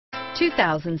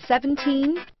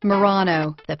2017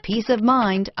 Murano. The peace of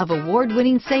mind of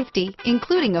award-winning safety,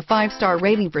 including a 5-star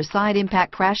rating for side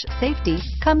impact crash safety,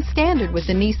 comes standard with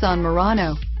the Nissan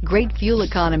Murano. Great fuel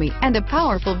economy and a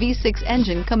powerful V6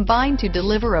 engine combine to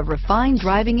deliver a refined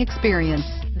driving experience.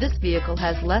 This vehicle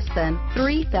has less than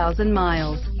 3,000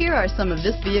 miles. Here are some of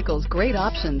this vehicle's great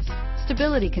options: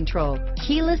 stability control,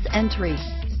 keyless entry,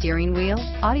 steering wheel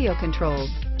audio controls,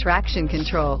 traction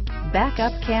control,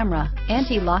 backup camera,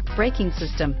 anti-lock braking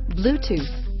system,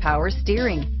 Bluetooth, power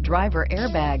steering, driver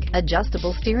airbag,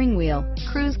 adjustable steering wheel,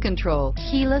 cruise control,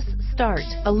 keyless start,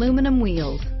 aluminum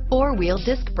wheels, 4-wheel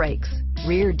disc brakes,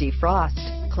 rear defrost,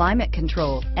 climate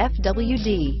control,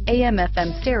 FWD,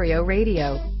 AM/FM stereo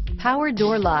radio, power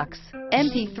door locks,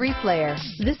 MP3 player.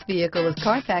 This vehicle is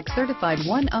CarFax certified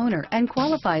one owner and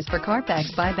qualifies for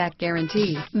CarFax buyback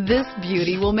guarantee. This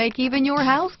beauty will make even your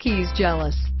house keys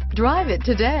jealous. Drive it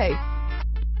today.